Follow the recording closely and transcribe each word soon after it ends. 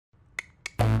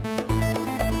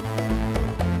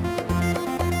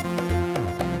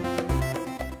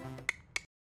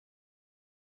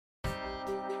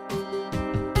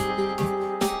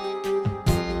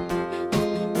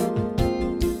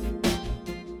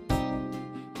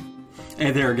Hey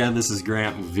there again, this is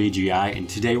Grant with VGI, and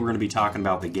today we're going to be talking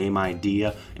about the game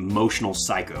idea, Emotional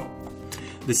Psycho.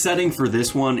 The setting for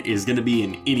this one is going to be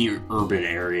in any urban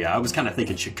area. I was kind of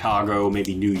thinking Chicago,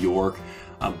 maybe New York,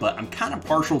 but I'm kind of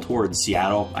partial towards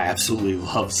Seattle. I absolutely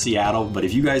love Seattle, but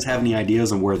if you guys have any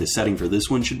ideas on where the setting for this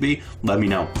one should be, let me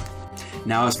know.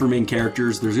 Now, as for main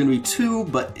characters, there's going to be two,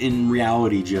 but in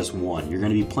reality just one. You're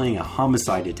going to be playing a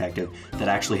homicide detective that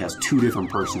actually has two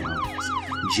different personalities,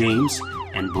 James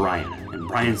and Brian. And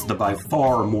Brian's the by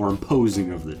far more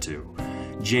imposing of the two.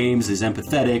 James is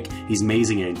empathetic, he's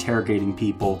amazing at interrogating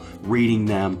people, reading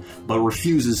them, but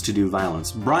refuses to do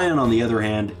violence. Brian, on the other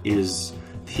hand, is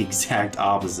the exact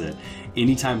opposite.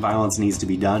 Anytime violence needs to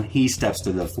be done, he steps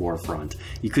to the forefront.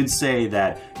 You could say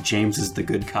that James is the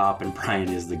good cop and Brian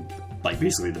is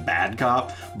basically the bad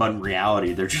cop, but in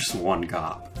reality, they're just one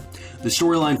cop. The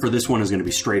storyline for this one is going to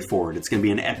be straightforward. It's going to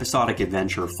be an episodic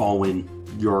adventure following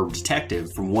your detective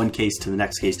from one case to the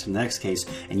next case to the next case,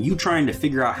 and you trying to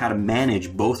figure out how to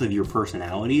manage both of your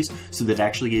personalities so that it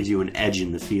actually gives you an edge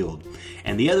in the field.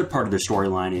 And the other part of the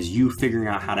storyline is you figuring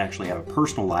out how to actually have a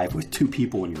personal life with two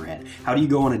people in your head. How do you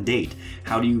go on a date?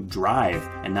 How do you drive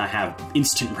and not have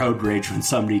instant road rage when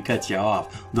somebody cuts you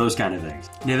off? Those kind of things.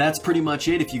 Now that's pretty much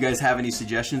it. If you guys have any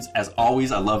suggestions, as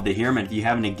always, I love to hear them. And if you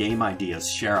have any game ideas,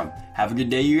 share them. Have a good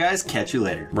day, you guys. Catch you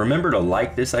later. Remember to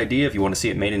like this idea if you want to see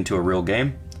it made into a real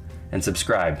game, and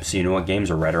subscribe so you know what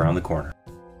games are right around the corner.